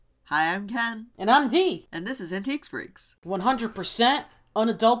Hi, I'm Ken. And I'm Dee. And this is Antiques Freaks. 100%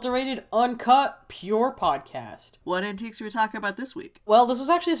 unadulterated, uncut, pure podcast. What antiques are we talking about this week? Well, this was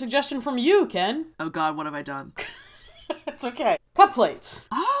actually a suggestion from you, Ken. Oh god, what have I done? It's okay. Cup plates.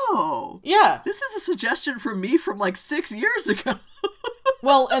 Oh! Yeah. This is a suggestion from me from like 6 years ago.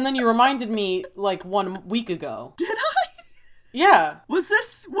 Well, and then you reminded me like 1 week ago. Did I? Yeah. Was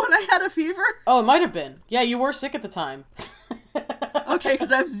this when I had a fever? Oh, it might have been. Yeah, you were sick at the time. Okay,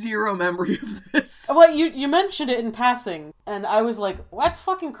 because I have zero memory of this. Well, you mentioned it in passing, and I was like, well, that's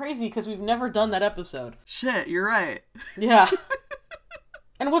fucking crazy because we've never done that episode. Shit, you're right. Yeah.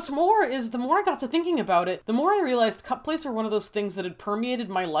 And what's more is the more I got to thinking about it, the more I realized cup plates are one of those things that had permeated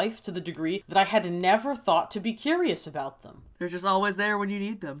my life to the degree that I had never thought to be curious about them. They're just always there when you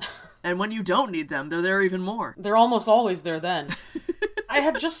need them. And when you don't need them, they're there even more. They're almost always there then. I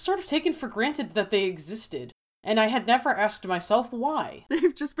had just sort of taken for granted that they existed, and I had never asked myself why.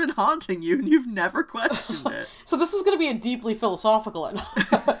 They've just been haunting you and you've never questioned it. So this is going to be a deeply philosophical...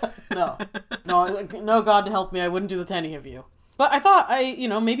 No, God to help me, I wouldn't do that to any of you. But I thought,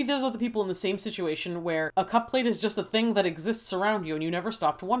 maybe there's other people in the same situation where a cup plate is just a thing that exists around you and you never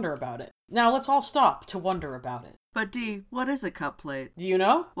stop to wonder about it. Now let's all stop to wonder about it. But Dee, what is a cup plate? Do you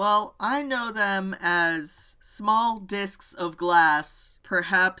know? Well, I know them as small discs of glass,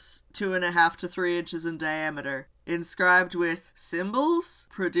 perhaps 2.5 to 3 inches in diameter, inscribed with symbols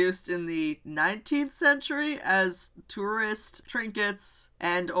produced in the 19th century as tourist trinkets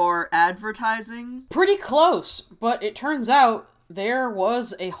and or advertising. Pretty close, but it turns out there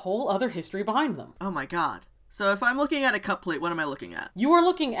was a whole other history behind them. Oh my god. So if I'm looking at a cup plate, what am I looking at? You are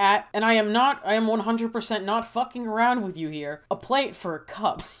looking at, and I am 100% not fucking around with you here, a plate for a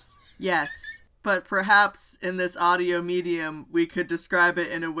cup. Yes, but perhaps in this audio medium, we could describe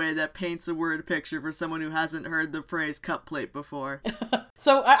it in a way that paints a word picture for someone who hasn't heard the phrase cup plate before.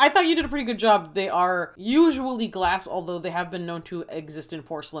 So I thought you did a pretty good job. They are usually glass, although they have been known to exist in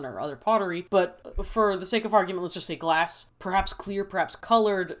porcelain or other pottery. But for the sake of argument, let's just say glass, perhaps clear, perhaps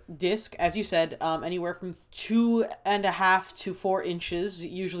colored disc, as you said, anywhere from 2.5 to 4 inches,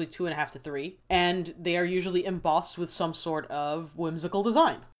 usually 2.5 to 3. And they are usually embossed with some sort of whimsical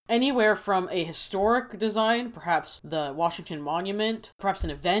design. Anywhere from a historic design, perhaps the Washington Monument, perhaps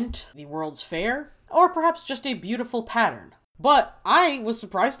an event, the World's Fair, or perhaps just a beautiful pattern. But I was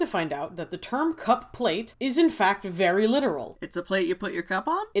surprised to find out that the term cup plate is in fact very literal. It's a plate you put your cup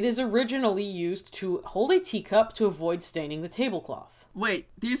on? It is originally used to hold a teacup to avoid staining the tablecloth. Wait,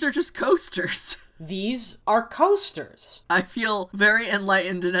 these are just coasters. These are coasters. I feel very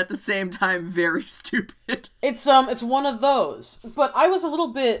enlightened and at the same time very stupid. It's one of those. But I was a little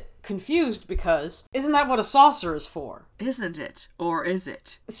bit confused because isn't that what a saucer is for? Isn't it? Or is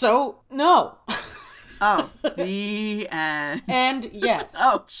it? So, no. Oh, the end. And yes.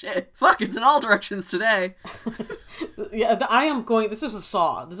 Oh, shit. Fuck, it's in all directions today. Yeah, this is a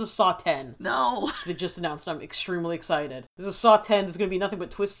Saw. This is Saw 10. No. They just announced, I'm extremely excited. This is Saw 10, there's gonna be nothing but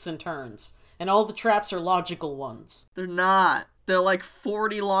twists and turns. And all the traps are logical ones. They're not. They're like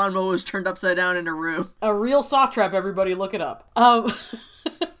 40 lawnmowers turned upside down in a room. A real saw trap, everybody, look it up.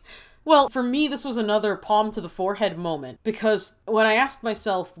 Well, for me, this was another palm to the forehead moment, because when I asked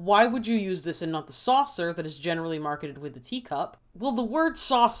myself, why would you use this and not the saucer that is generally marketed with the teacup? Well, the word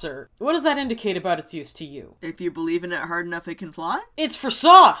saucer, what does that indicate about its use to you? If you believe in it hard enough, it can fly? It's for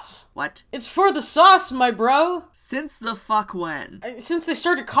sauce! What? It's for the sauce, my bro! Since the fuck when? Since they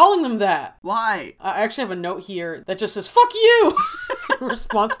started calling them that. Why? I actually have a note here that just says, fuck you! In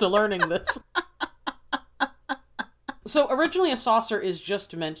response to learning this. So originally a saucer is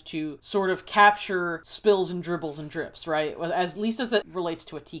just meant to sort of capture spills and dribbles and drips, right? At least as it relates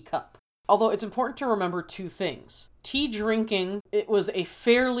to a teacup. Although it's important to remember 2 things. Tea drinking, it was a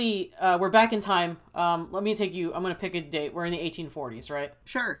fairly, we're back in time. Let me take you, I'm going to pick a date. We're in the 1840s, right?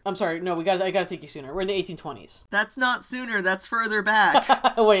 Sure. I'm sorry, no, I gotta take you sooner. We're in the 1820s. That's not sooner, that's further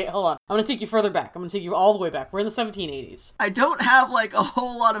back. Wait, hold on. I'm going to take you further back. I'm going to take you all the way back. We're in the 1780s. I don't have, like, a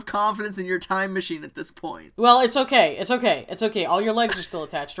whole lot of confidence in your time machine at this point. Well, it's okay. All your legs are still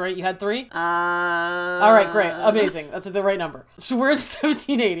attached, right? You had 3? Alright, great. Amazing. That's the right number. So we're in the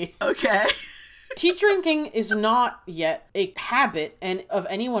 1780. Okay. Tea drinking is not yet a habit of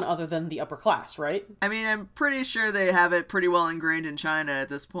anyone other than the upper class, right? I mean, I'm pretty sure they have it pretty well ingrained in China at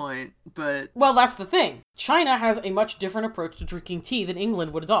this point, but... Well, that's the thing. China has a much different approach to drinking tea than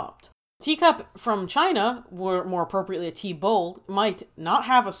England would adopt. Teacup from China, or more appropriately a tea bowl, might not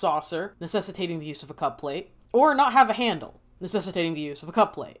have a saucer, necessitating the use of a cup plate, or not have a handle. necessitating the use of a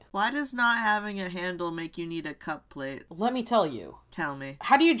cup plate. Why does not having a handle make you need a cup plate? Let me tell you. Tell me.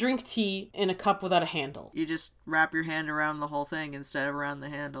 How do you drink tea in a cup without a handle? You just wrap your hand around the whole thing instead of around the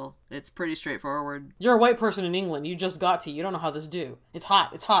handle. It's pretty straightforward. You're a white person in England. You just got tea. You don't know how this do. It's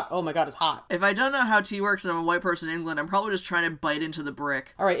hot. It's hot. Oh my god, it's hot. If I don't know how tea works and I'm a white person in England, I'm probably just trying to bite into the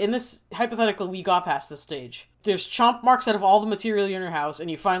brick. Alright, in this hypothetical, we got past this stage. There's chomp marks out of all the material in your house, and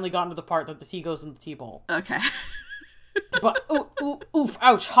you finally gotten to the part that the tea goes in the tea bowl. Okay. But, oof,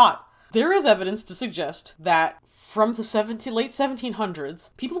 ouch, hot. There is evidence to suggest that from the late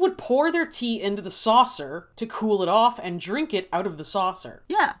 1700s, people would pour their tea into the saucer to cool it off and drink it out of the saucer.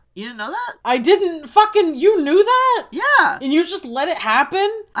 Yeah. You didn't know that? I didn't you knew that? Yeah. And you just let it happen?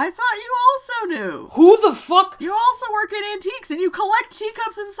 I thought you also knew. Who the fuck? You also work in antiques and you collect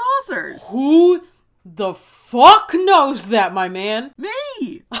teacups and saucers. Who the fuck knows that, my man?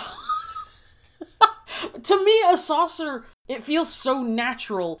 Me. To me, a saucer, it feels so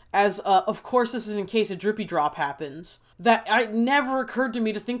natural as, of course this is in case a drippy drop happens, that it never occurred to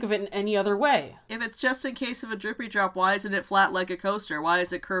me to think of it in any other way. If it's just in case of a drippy drop, why isn't it flat like a coaster? Why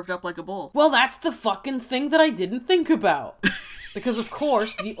is it curved up like a bowl? Well, that's the fucking thing that I didn't think about. Because, of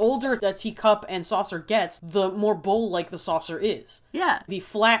course, the older a teacup and saucer gets, the more bowl-like the saucer is. Yeah. The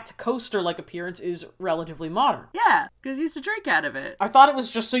flat coaster-like appearance is relatively modern. Yeah, because you used to drink out of it. I thought it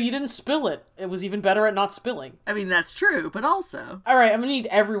was just so you didn't spill it. It was even better at not spilling. I mean, that's true, but also... Alright, I'm gonna need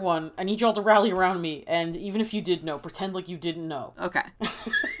everyone. I need y'all to rally around me, and even if you did know, pretend like you didn't know. Okay.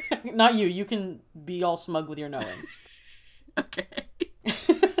 Not you. You can be all smug with your knowing. Okay.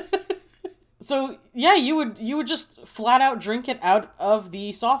 So, yeah, you would just flat out drink it out of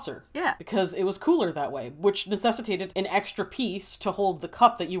the saucer. Yeah. Because it was cooler that way, which necessitated an extra piece to hold the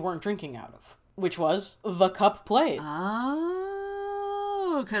cup that you weren't drinking out of, which was the cup plate.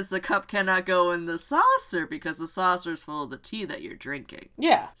 Oh, because the cup cannot go in the saucer because the saucer's full of the tea that you're drinking.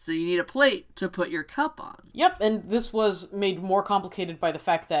 Yeah. So you need a plate to put your cup on. Yep, and this was made more complicated by the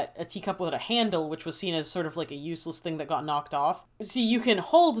fact that a teacup without a handle, which was seen as sort of like a useless thing that got knocked off. See, you can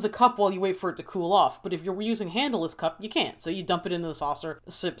hold the cup while you wait for it to cool off, but if you're using a handleless cup, you can't. So you dump it into the saucer,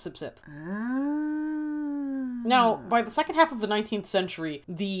 sip, sip, sip. Now, by the second half of the 19th century,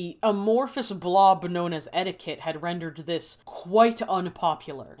 the amorphous blob known as etiquette had rendered this quite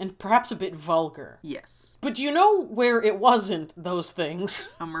unpopular, and perhaps a bit vulgar. Yes. But do you know where it wasn't those things?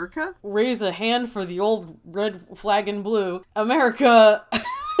 America? Raise a hand for the old red flag in blue. America...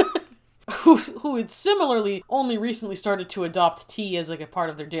 who had similarly only recently started to adopt tea as like a part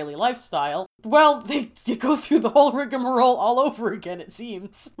of their daily lifestyle, well, they go through the whole rigmarole all over again, it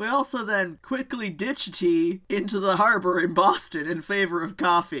seems. We also then quickly ditch tea into the harbor in Boston in favor of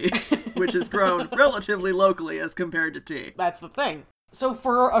coffee, which is grown relatively locally as compared to tea. That's the thing. So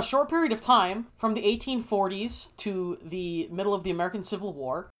for a short period of time, from the 1840s to the middle of the American Civil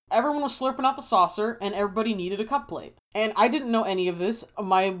War, everyone was slurping out the saucer, and everybody needed a cup plate. And I didn't know any of this.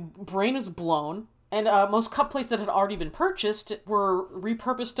 My brain was blown. And most cup plates that had already been purchased were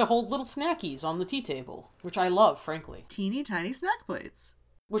repurposed to hold little snackies on the tea table, which I love, frankly. Teeny tiny snack plates.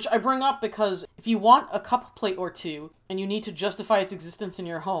 Which I bring up because if you want a cup plate or two, and you need to justify its existence in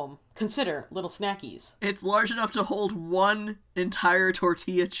your home, consider little snackies. It's large enough to hold one entire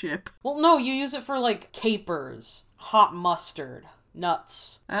tortilla chip. Well, no, you use it for, like, capers, hot mustard,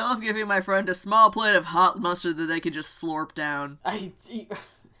 nuts. I love giving my friend a small plate of hot mustard that they can just slurp down.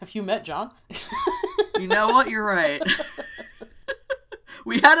 Have you met John? You know what? You're right.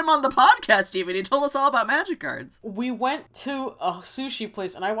 We had him on the podcast even. He told us all about magic cards. We went to a sushi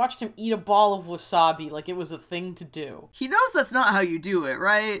place and I watched him eat a ball of wasabi like it was a thing to do. He knows that's not how you do it,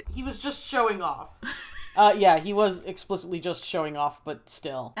 right? He was just showing off. Yeah, he was explicitly just showing off, but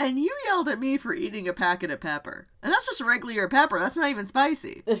still. And you yelled at me for eating a packet of pepper. And that's just regular pepper. That's not even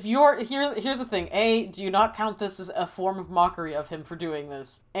spicy. If here's the thing. A, do you not count this as a form of mockery of him for doing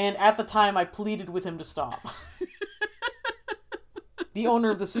this? And at the time, I pleaded with him to stop. The owner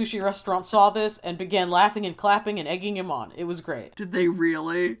of the sushi restaurant saw this and began laughing and clapping and egging him on. It was great. Did they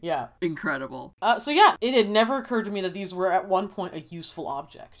really? Yeah. Incredible. So yeah, it had never occurred to me that these were at one point a useful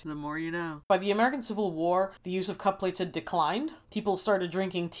object. The more you know. By the American Civil War, the use of cup plates had declined. People started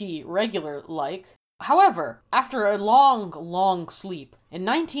drinking tea regular-like. However, after a long, long sleep, in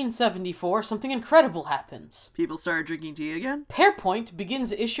 1974, something incredible happens. People started drinking tea again? Pearpoint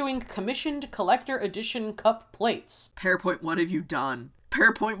begins issuing commissioned collector edition cup plates. Pearpoint, what have you done?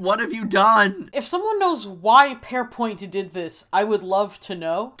 Pearpoint, what have you done? If someone knows why Pearpoint did this, I would love to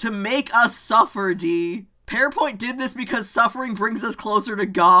know. To make us suffer, D. Pearpoint did this because suffering brings us closer to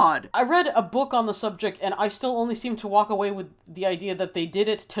God. I read a book on the subject, and I still only seem to walk away with the idea that they did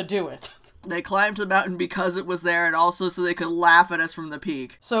it to do it. They climbed the mountain because it was there and also so they could laugh at us from the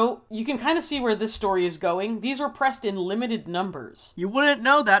peak. So, you can kind of see where this story is going. These were pressed in limited numbers. You wouldn't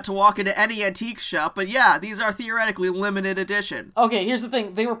know that to walk into any antique shop, but yeah, these are theoretically limited edition. Okay, here's the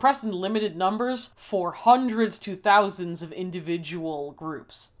thing. They were pressed in limited numbers for hundreds to thousands of individual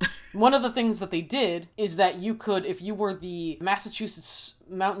groups. One of the things that they did is that you could, if you were the Massachusetts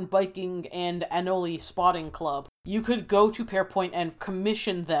Mountain Biking and Anole Spotting Club, you could go to Pearpoint and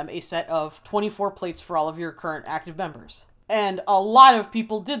commission them a set of 24 plates for all of your current active members. And a lot of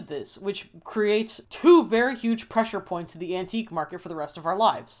people did this, which creates two very huge pressure points in the antique market for the rest of our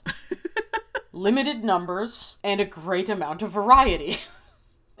lives. Limited numbers and a great amount of variety.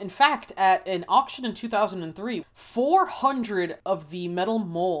 In fact, at an auction in 2003, 400 of the metal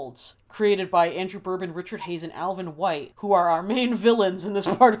molds created by Andrew Bourbon, Richard Hayes, and Alvin White, who are our main villains in this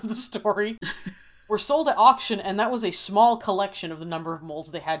part of the story, were sold at auction, and that was a small collection of the number of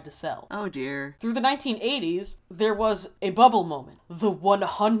molds they had to sell. Oh dear. Through the 1980s, there was a bubble moment. The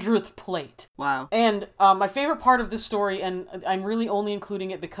 100th plate. Wow. And my favorite part of this story, and I'm really only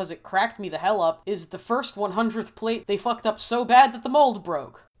including it because it cracked me the hell up, is the first 100th plate they fucked up so bad that the mold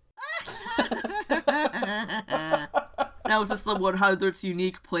broke. Now, is this the 100th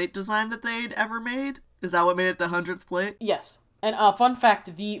unique plate design that they'd ever made? Is that what made it the 100th plate? Yes. And fun fact,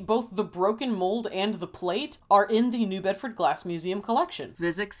 both the broken mold and the plate are in the New Bedford Glass Museum collection.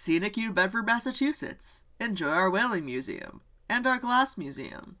 Visit scenic New Bedford, Massachusetts. Enjoy our whaling museum. And our glass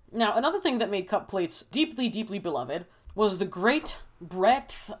museum. Now, another thing that made cup plates deeply, deeply beloved was the great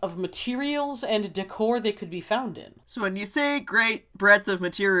breadth of materials and decor they could be found in. So when you say great breadth of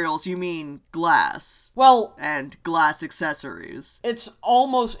materials, you mean glass. Well... And glass accessories. It's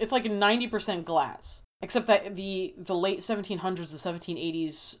like 90% glass. Except that the late 1700s, the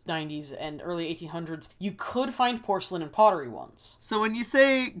 1780s, 90s, and early 1800s, you could find porcelain and pottery ones. So when you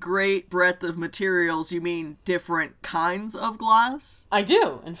say great breadth of materials, you mean different kinds of glass? I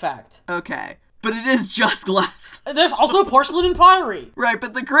do, in fact. Okay. But it is just glass. There's also porcelain and pottery. Right,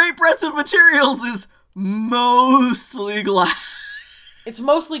 but the great breadth of materials is mostly glass. It's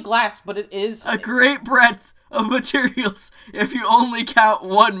mostly glass, but it is... A great breadth of materials if you only count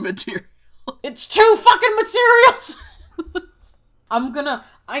one material. It's two fucking materials! I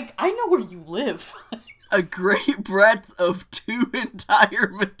know where you live. A great breadth of two entire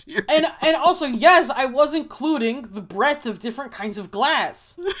materials. And also, yes, I was including the breadth of different kinds of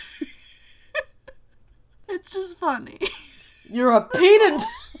glass. It's just funny. You're a pedant.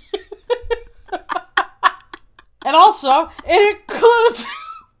 And also, it includes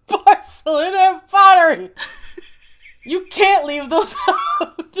porcelain and pottery. You can't leave those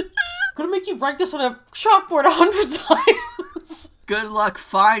out. I'm gonna make you write this on a chalkboard 100 times. Good luck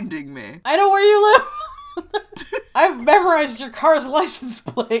finding me. I know where you live. I've memorized your car's license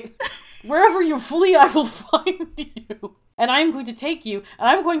plate. Wherever you flee, I will find you. And I'm going to take you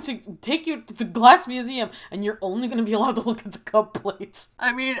to the Glass Museum, and you're only going to be allowed to look at the cup plates.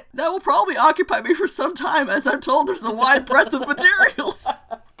 I mean, that will probably occupy me for some time, as I'm told there's a wide breadth of materials.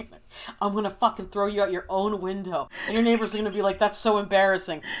 I'm gonna fucking throw you out your own window. And your neighbors are gonna be like, that's so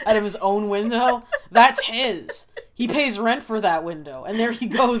embarrassing. Out of his own window? That's his. He pays rent for that window, and there he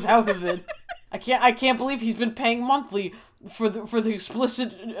goes out of it. I can't believe he's been paying monthly for the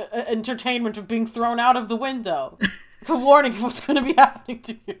explicit entertainment of being thrown out of the window. It's a warning of what's going to be happening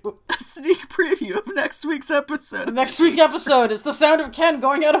to you. A sneak preview of next week's episode. Next week's episode is the sound of Ken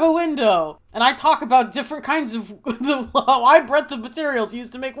going out of a window. And I talk about different kinds of the wide breadth of materials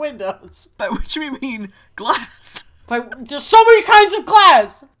used to make windows. By which we mean glass. There's so many kinds of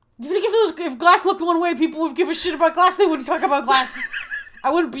glass! Do you think if glass looked one way, people would give a shit about glass? They wouldn't talk about glass. I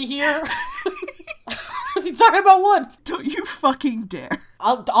wouldn't be here. I'd be talking about wood. Don't you fucking dare.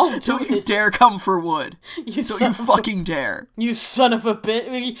 Don't you dare come for wood. You fucking dare. You son of a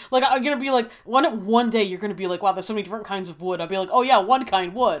bitch. Like, I'm gonna be like, one day you're gonna be like, wow, there's so many different kinds of wood. I'll be like, oh yeah, one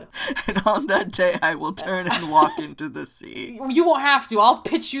kind, wood. And on that day, I will turn and walk into the sea. You won't have to. I'll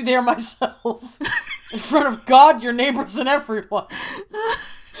pitch you there myself. In front of God, your neighbors, and everyone.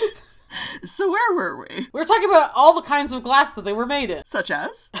 So where were we? We were talking about all the kinds of glass that they were made in. Such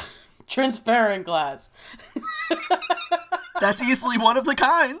as? Transparent glass. That's easily one of the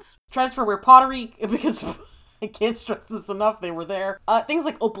kinds. Transferware pottery, because I can't stress this enough, they were there. Things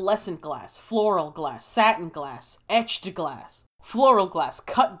like opalescent glass, floral glass, satin glass, etched glass, floral glass,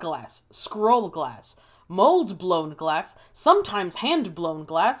 cut glass, scroll glass, mold-blown glass, sometimes hand-blown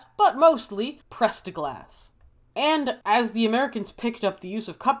glass, but mostly pressed glass. And as the Americans picked up the use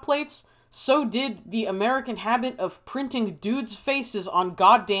of cup plates, so did the American habit of printing dudes' faces on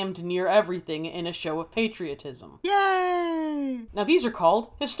goddamned near everything in a show of patriotism. Yay! Now these are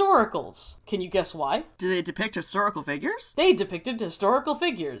called historicals. Can you guess why? Do they depict historical figures? They depicted historical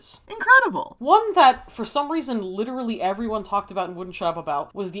figures. Incredible! One that, for some reason, literally everyone talked about and wouldn't shut up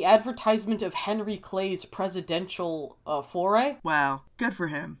about was the advertisement of Henry Clay's presidential foray. Wow, good for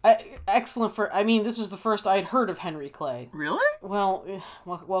him. Excellent for... I mean, this is the first I'd heard of Henry Clay. Really? Well,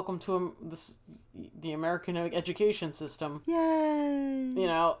 welcome to the American education system. Yay! You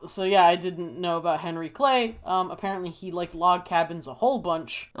know, so yeah, I didn't know about Henry Clay. Apparently he liked log cabins a whole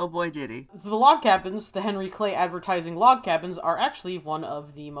bunch. Oh boy, did he. So the log cabins, the Henry Clay advertising log cabins, are actually one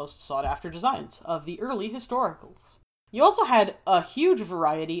of the most sought-after designs of the early historicals. You also had a huge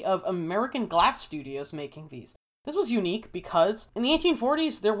variety of American glass studios making these. This was unique because in the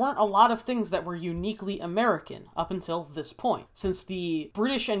 1840s, there weren't a lot of things that were uniquely American up until this point. Since the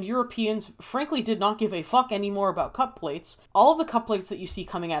British and Europeans frankly did not give a fuck anymore about cup plates, all of the cup plates that you see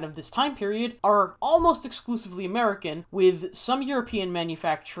coming out of this time period are almost exclusively American, with some European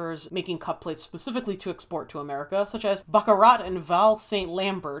manufacturers making cup plates specifically to export to America, such as Baccarat and Val St.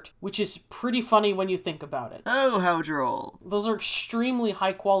 Lambert, which is pretty funny when you think about it. Oh, how droll. Those are extremely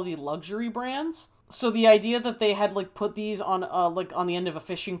high-quality luxury brands. So the idea that they had, like, put these on, on the end of a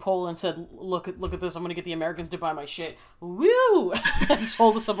fishing pole and said, look at this, I'm gonna get the Americans to buy my shit. Woo! And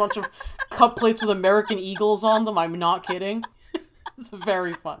sold us a bunch of cup plates with American eagles on them. I'm not kidding. It's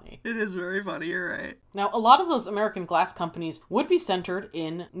very funny. It is very funny, you're right. Now, a lot of those American glass companies would be centered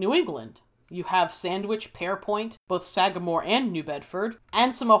in New England. You have Sandwich, Pearpoint, both Sagamore and New Bedford,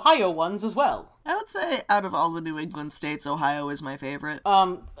 and some Ohio ones as well. I would say out of all the New England states, Ohio is my favorite.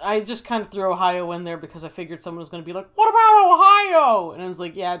 I just kind of threw Ohio in there because I figured someone was going to be like, what about Ohio? And I was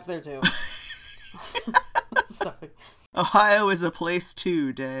like, yeah, it's there too. Sorry. Ohio is a place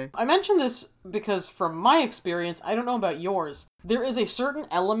too, Day. I mention this because from my experience, I don't know about yours, there is a certain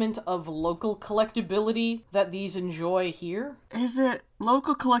element of local collectability that these enjoy here. Is it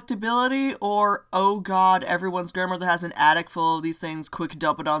local collectability or, oh god, everyone's grandmother has an attic full of these things, quick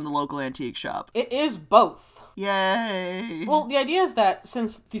dump it on the local antique shop? It is both. Yay! Well, the idea is that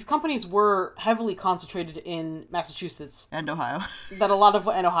since these companies were heavily concentrated in Massachusetts and Ohio,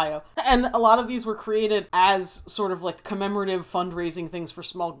 and Ohio, and a lot of these were created as sort of like commemorative fundraising things for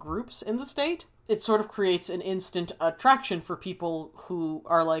small groups in the state. It sort of creates an instant attraction for people who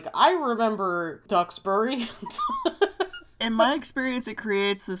are like, I remember Duxbury. In my experience, it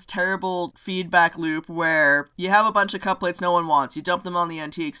creates this terrible feedback loop where you have a bunch of cup plates no one wants. You dump them on the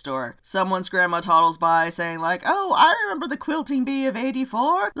antique store. Someone's grandma toddles by saying like, oh, I remember the quilting bee of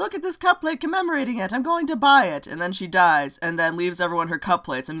 84. Look at this cup plate commemorating it. I'm going to buy it. And then she dies and then leaves everyone her cup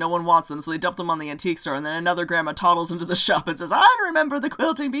plates and no one wants them. So they dump them on the antique store. And then another grandma toddles into the shop and says, I remember the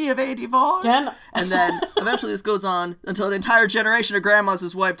quilting bee of 84. Again? And then eventually this goes on until an entire generation of grandmas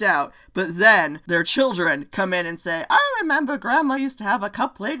is wiped out. But then their children come in and say, I remember Grandma used to have a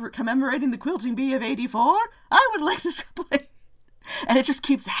cup plate commemorating the quilting bee of 84. I would like this cup plate. And it just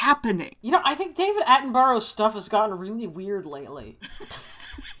keeps happening. You know, I think David Attenborough's stuff has gotten really weird lately.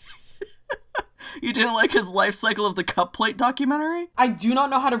 You didn't like his life cycle of the cup plate documentary? I do not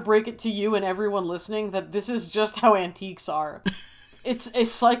know how to break it to you and everyone listening that this is just how antiques are. It's a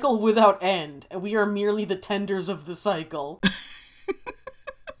cycle without end, and we are merely the tenders of the cycle.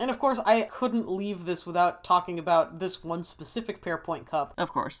 And of course, I couldn't leave this without talking about this one specific Pearpoint cup.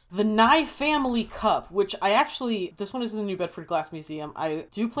 Of course. The Nye family cup, which this one is in the New Bedford Glass Museum. I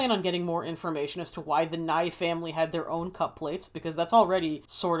do plan on getting more information as to why the Nye family had their own cup plates, because that's already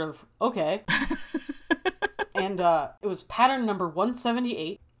sort of okay. And it was pattern number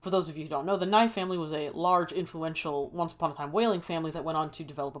 178. For those of you who don't know, the Nye family was a large, influential, once upon a time whaling family that went on to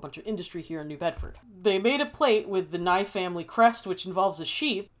develop a bunch of industry here in New Bedford. They made a plate with the Nye family crest, which involves a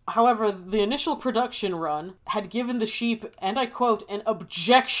sheep. However, the initial production run had given the sheep, and I quote, an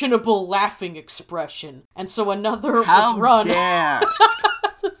objectionable laughing expression. And so another was run. How dare!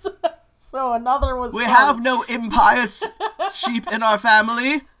 So another was We have no impious sheep in our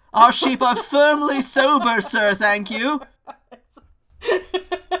family. Our sheep are firmly sober, sir, thank you.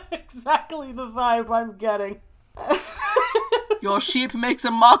 Exactly the vibe I'm getting. Your sheep makes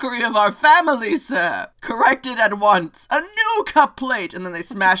a mockery of our family, sir. Correct it at once. A new cup plate! And then they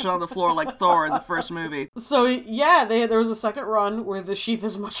smash it on the floor like Thor in the first movie. So, yeah, there was a second run where the sheep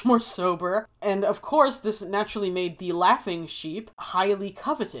is much more sober. And, of course, this naturally made the laughing sheep highly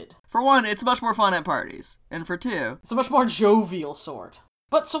coveted. For one, it's much more fun at parties. And for two, it's a much more jovial sort.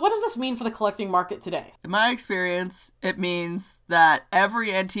 But so what does this mean for the collecting market today? In my experience, it means that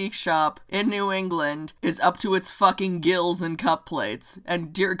every antique shop in New England is up to its fucking gills in cup plates,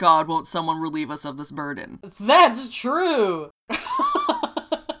 and dear God, won't someone relieve us of this burden. That's true!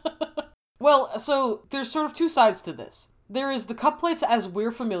 Well, so there's sort of two sides to this. There is the cup plates as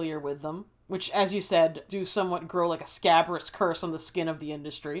we're familiar with them, which, as you said, do somewhat grow like a scabrous curse on the skin of the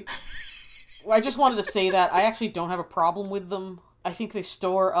industry. I just wanted to say that I actually don't have a problem with them. I think they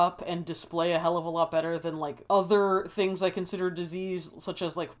store up and display a hell of a lot better than, like, other things I consider disease, such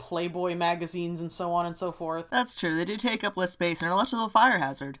as, like, Playboy magazines and so on and so forth. That's true, they do take up less space and are less of a fire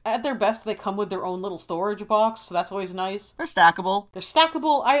hazard. At their best, they come with their own little storage box, so that's always nice. They're stackable. They're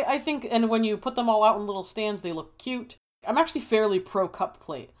stackable, I think, and when you put them all out in little stands, they look cute. I'm actually fairly pro-cup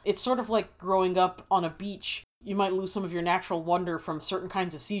plate. It's sort of like growing up on a beach. You might lose some of your natural wonder from certain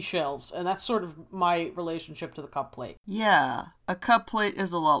kinds of seashells, and that's sort of my relationship to the cup plate. Yeah, a cup plate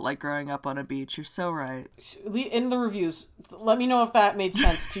is a lot like growing up on a beach, you're so right. In the reviews, let me know if that made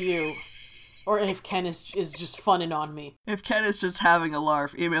sense to you, or if Ken is just funning on me. If Ken is just having a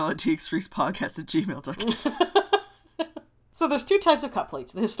larf, email antiquesfreakspodcast@gmail.com. So there's two types of cup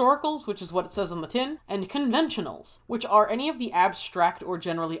plates, the historicals, which is what it says on the tin, and conventionals, which are any of the abstract or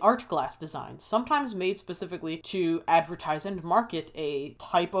generally art glass designs, sometimes made specifically to advertise and market a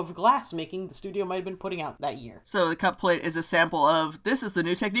type of glass making the studio might have been putting out that year. So the cup plate is a sample of, this is the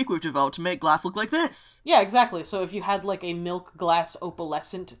new technique we've developed to make glass look like this. Yeah, exactly. So if you had like a milk glass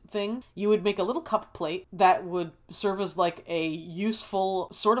opalescent thing, you would make a little cup plate that would serve as like a useful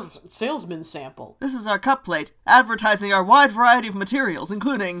sort of salesman sample. This is our cup plate, advertising our wide variety of materials,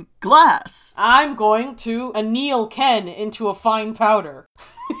 including glass. I'm going to anneal Ken into a fine powder.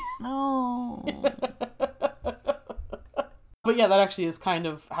 No. But yeah, that actually is kind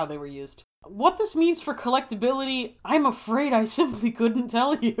of how they were used. What this means for collectability, I'm afraid I simply couldn't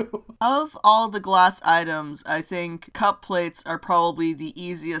tell you. Of all the glass items, I think cup plates are probably the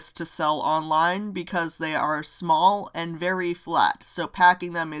easiest to sell online because they are small and very flat, so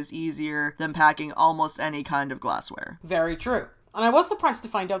packing them is easier than packing almost any kind of glassware. Very true. And I was surprised to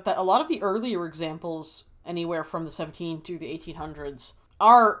find out that a lot of the earlier examples, anywhere from the 17 to the 1800s,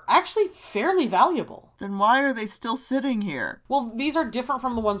 are actually fairly valuable. Then why are they still sitting here? Well, these are different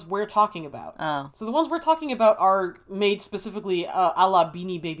from the ones we're talking about. Oh. So the ones we're talking about are made specifically a la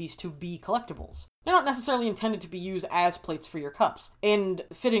Beanie Babies to be collectibles. They're not necessarily intended to be used as plates for your cups, and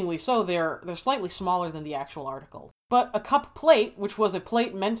fittingly so, they're slightly smaller than the actual article. But a cup plate, which was a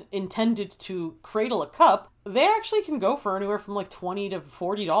plate intended to cradle a cup, they actually can go for anywhere from like $20 to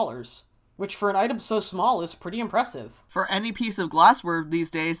 $40. Which for an item so small is pretty impressive. For any piece of glassware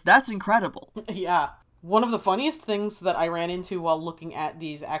these days, that's incredible. Yeah. One of the funniest things that I ran into while looking at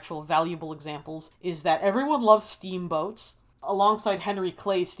these actual valuable examples is that everyone loves steamboats. Alongside Henry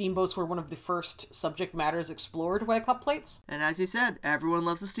Clay, steamboats were one of the first subject matters explored by cup plates. And as you said, everyone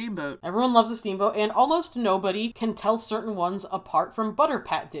loves a steamboat. Everyone loves a steamboat, and almost nobody can tell certain ones apart from butter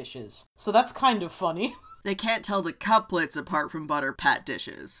pat dishes. So that's kind of funny. They can't tell the cup plates apart from butter pat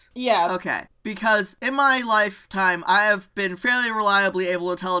dishes. Yeah. Okay. Because in my lifetime, I have been fairly reliably able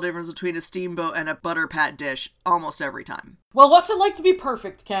to tell the difference between a steamboat and a butter pat dish almost every time. Well, what's it like to be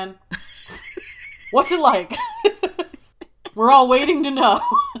perfect, Ken? What's it like? We're all waiting to know.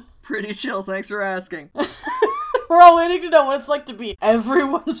 Pretty chill, thanks for asking. We're all waiting to know what it's like to be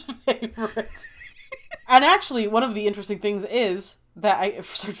everyone's favorite. And actually, one of the interesting things is that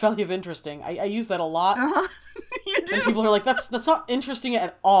search value of interesting. I use that a lot. You do. And people are like, that's not interesting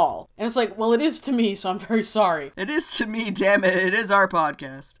at all. And it's like, well, it is to me, so I'm very sorry. It is to me, damn it. It is our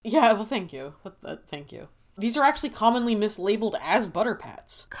podcast. Yeah, well, thank you. Thank you. These are actually commonly mislabeled as butter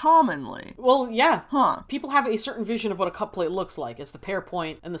pats. Commonly? Well, yeah. Huh. People have a certain vision of what a cup plate looks like. It's the pear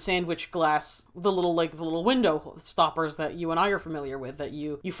point and the sandwich glass, the little window stoppers that you and I are familiar with that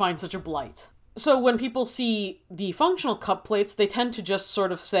you find such a blight. So when people see the functional cup plates, they tend to just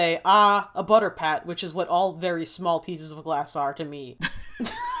sort of say, a butter pat, which is what all very small pieces of glass are to me.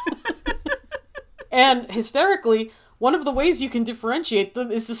 And hysterically, one of the ways you can differentiate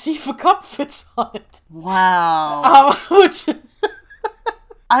them is to see if a cup fits on it. Wow. Which...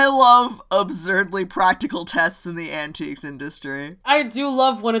 I love absurdly practical tests in the antiques industry. I do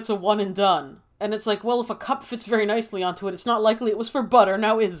love when it's a one and done. And it's like, well, if a cup fits very nicely onto it, it's not likely it was for butter,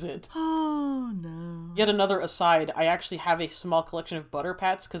 now is it? Oh, no. Yet another aside, I actually have a small collection of butter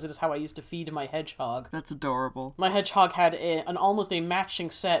pats because it is how I used to feed my hedgehog. That's adorable. My hedgehog had an almost a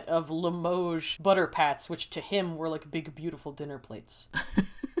matching set of Limoges butter pats, which to him were like big, beautiful dinner plates.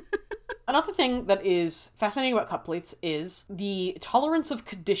 Another thing that is fascinating about cup plates is the tolerance of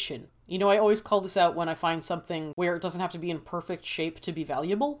condition. You know, I always call this out when I find something where it doesn't have to be in perfect shape to be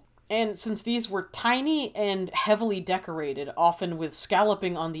valuable. And since these were tiny and heavily decorated, often with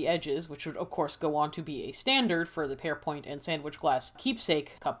scalloping on the edges, which would of course go on to be a standard for the pear-point and sandwich glass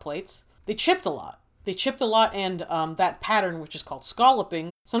keepsake cup plates, they chipped a lot. And that pattern, which is called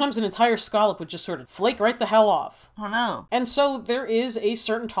scalloping, sometimes an entire scallop would just sort of flake right the hell off. Oh no. And so there is a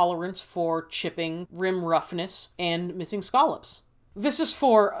certain tolerance for chipping, rim roughness, and missing scallops. This is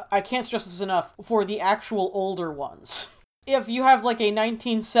for, I can't stress this enough, for the actual older ones. If you have like a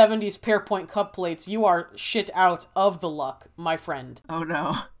 1970s pear-point cup plates, you are shit out of the luck, my friend. Oh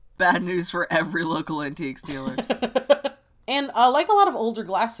no. Bad news for every local antiques dealer. And like a lot of older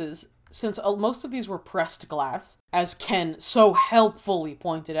glasses, since most of these were pressed glass, as Ken so helpfully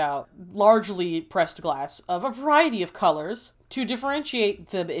pointed out, largely pressed glass of a variety of colors, to differentiate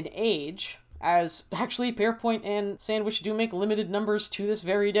them in age, as actually pear-point and sandwich do make limited numbers to this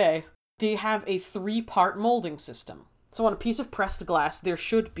very day, they have a 3-part molding system. So on a piece of pressed glass, there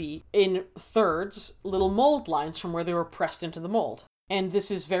should be, in thirds, little mold lines from where they were pressed into the mold. And this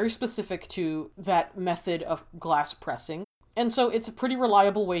is very specific to that method of glass pressing. And so it's a pretty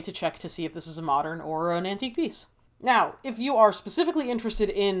reliable way to check to see if this is a modern or an antique piece. Now, if you are specifically interested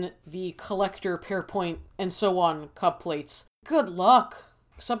in the collector, pear-point, and so on cup plates, good luck.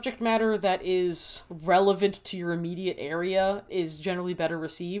 Subject matter that is relevant to your immediate area is generally better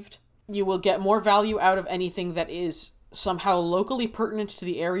received. You will get more value out of anything that is somehow locally pertinent to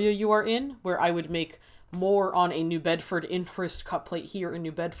the area you are in, where I would make more on a New Bedford interest cup plate here in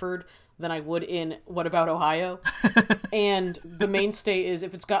New Bedford than I would in What About Ohio? And the mainstay is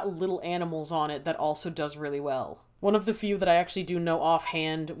if it's got little animals on it, that also does really well. One of the few that I actually do know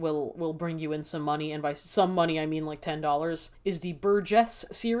offhand will bring you in some money, and by some money I mean like $10, is the Burgess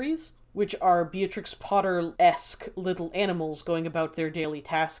series, which are Beatrix Potter-esque little animals going about their daily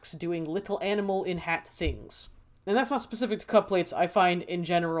tasks, doing little animal-in-hat things. And that's not specific to cup plates. I find, in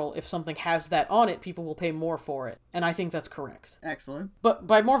general, if something has that on it, people will pay more for it. And I think that's correct. Excellent. But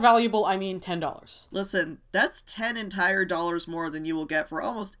by more valuable, I mean $10. Listen, that's 10 entire dollars more than you will get for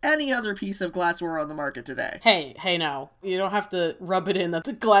almost any other piece of glassware on the market today. Hey now. You don't have to rub it in that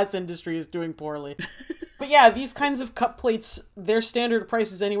the glass industry is doing poorly. But yeah, these kinds of cup plates, their standard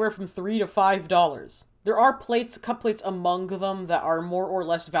price is anywhere from $3 to $5. There are cup plates among them that are more or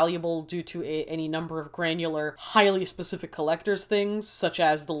less valuable due to any number of granular, highly specific collector's things, such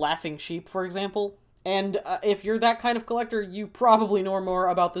as the Laughing Sheep, for example. And if you're that kind of collector, you probably know more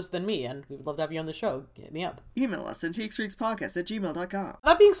about this than me, and we would love to have you on the show. Hit me up. Email us at antiquesfreakspodcast@gmail.com.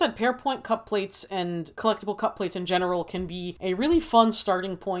 That being said, pear-point cup plates and collectible cup plates in general can be a really fun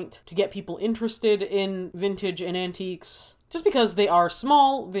starting point to get people interested in vintage and antiques. Just because they are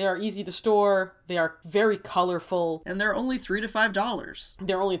small, they are easy to store, they are very colorful. And they're only $3 to $5.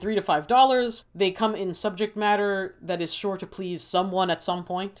 They're only $3 to $5. They come in subject matter that is sure to please someone at some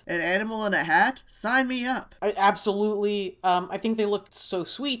point. An animal in a hat? Sign me up. Absolutely. I think they look so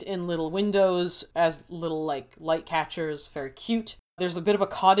sweet in little windows as little, like, light catchers. Very cute. There's a bit of a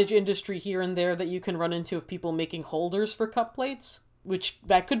cottage industry here and there that you can run into of people making holders for cup plates, which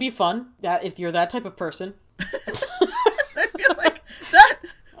that could be fun, if you're that type of person. I feel like that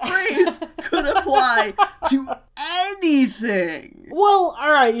phrase could apply to anything. Well,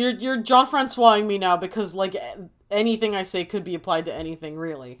 alright, you're John Francoising me now because, like, anything I say could be applied to anything,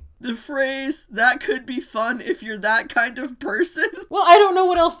 really. The phrase, that could be fun if you're that kind of person? Well, I don't know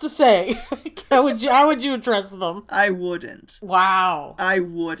what else to say. How would you address them? I wouldn't. Wow. I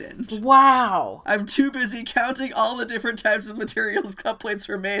wouldn't. Wow. I'm too busy counting all the different types of materials cup plates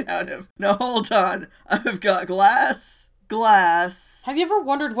are made out of. Now hold on. I've got glass. Have you ever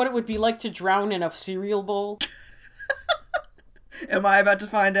wondered what it would be like to drown in a cereal bowl? Am I about to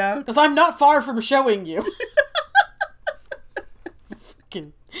find out? Because I'm not far from showing you.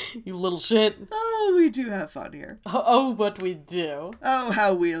 Fucking, you little shit. Oh, we do have fun here. Oh, but we do. Oh,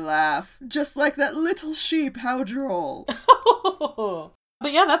 how we laugh. Just like that little sheep, how droll.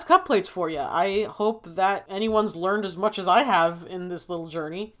 But yeah, that's cup plates for you. I hope that anyone's learned as much as I have in this little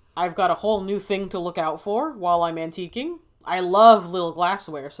journey. I've got a whole new thing to look out for while I'm antiquing. I love little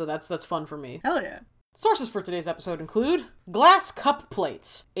glassware, so that's fun for me. Hell yeah. Sources for today's episode include Glass Cup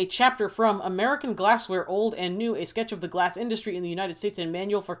Plates, a chapter from American Glassware Old and New, a sketch of the glass industry in the United States and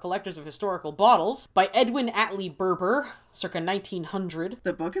manual for collectors of historical bottles, by Edwin Atlee Berber, circa 1900.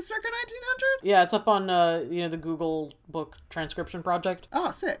 The book is circa 1900? Yeah, it's up on, the Google Book Transcription Project.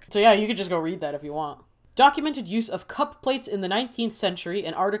 Oh, sick. So yeah, you could just go read that if you want. Documented use of cup plates in the 19th century,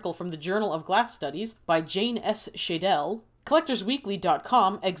 an article from the Journal of Glass Studies by Jane S. Shadell.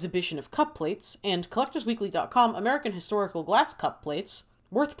 CollectorsWeekly.com, exhibition of cup plates, and CollectorsWeekly.com, American Historical Glass Cup Plates,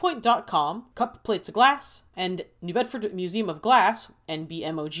 WorthPoint.com, Cup Plates of Glass, and New Bedford Museum of Glass,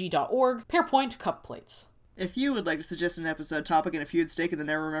 nbmog.org, Pearpoint Cup Plates. If you would like to suggest an episode topic and if you'd stake and then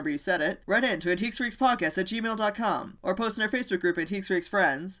never remember you said it, write in to antiquesfreakspodcast@gmail.com, or post in our Facebook group Antiques Freaks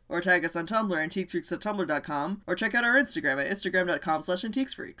Friends, or tag us on Tumblr antiquesfreaks@tumblr.com, or check out our Instagram at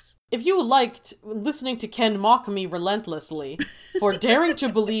instagram.com/antiquesfreaks. If you liked listening to Ken mock me relentlessly for daring to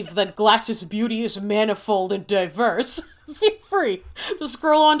believe that glass's beauty is manifold and diverse, feel free to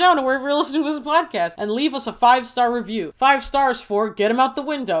scroll on down to wherever you're listening to this podcast and leave us a 5-star review. 5 stars for get him out the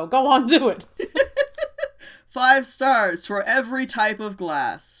window. Go on, do it. 5 stars for every type of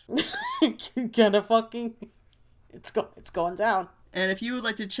glass. Gonna fucking... It's going down. And if you would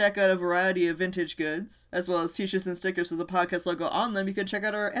like to check out a variety of vintage goods, as well as t-shirts and stickers with the podcast logo on them, you can check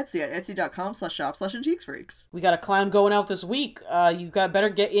out our Etsy at etsy.com/shop/antiquesfreaks. We got a clown going out this week. You better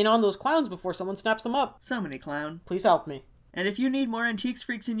get in on those clowns before someone snaps them up. So many clown. Please help me. And if you need more Antiques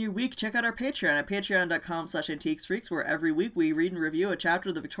Freaks in your week, check out our Patreon at patreon.com/antiquesfreaks, where every week we read and review a chapter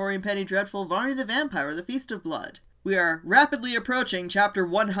of the Victorian Penny Dreadful Varney the Vampire, The Feast of Blood. We are rapidly approaching chapter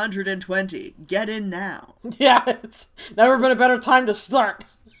 120. Get in now. Yeah, it's never been a better time to start.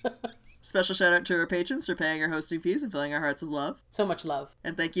 Special shout out to our patrons for paying our hosting fees and filling our hearts with love. So much love.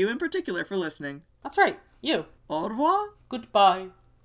 And thank you in particular for listening. That's right. You. Au revoir. Goodbye.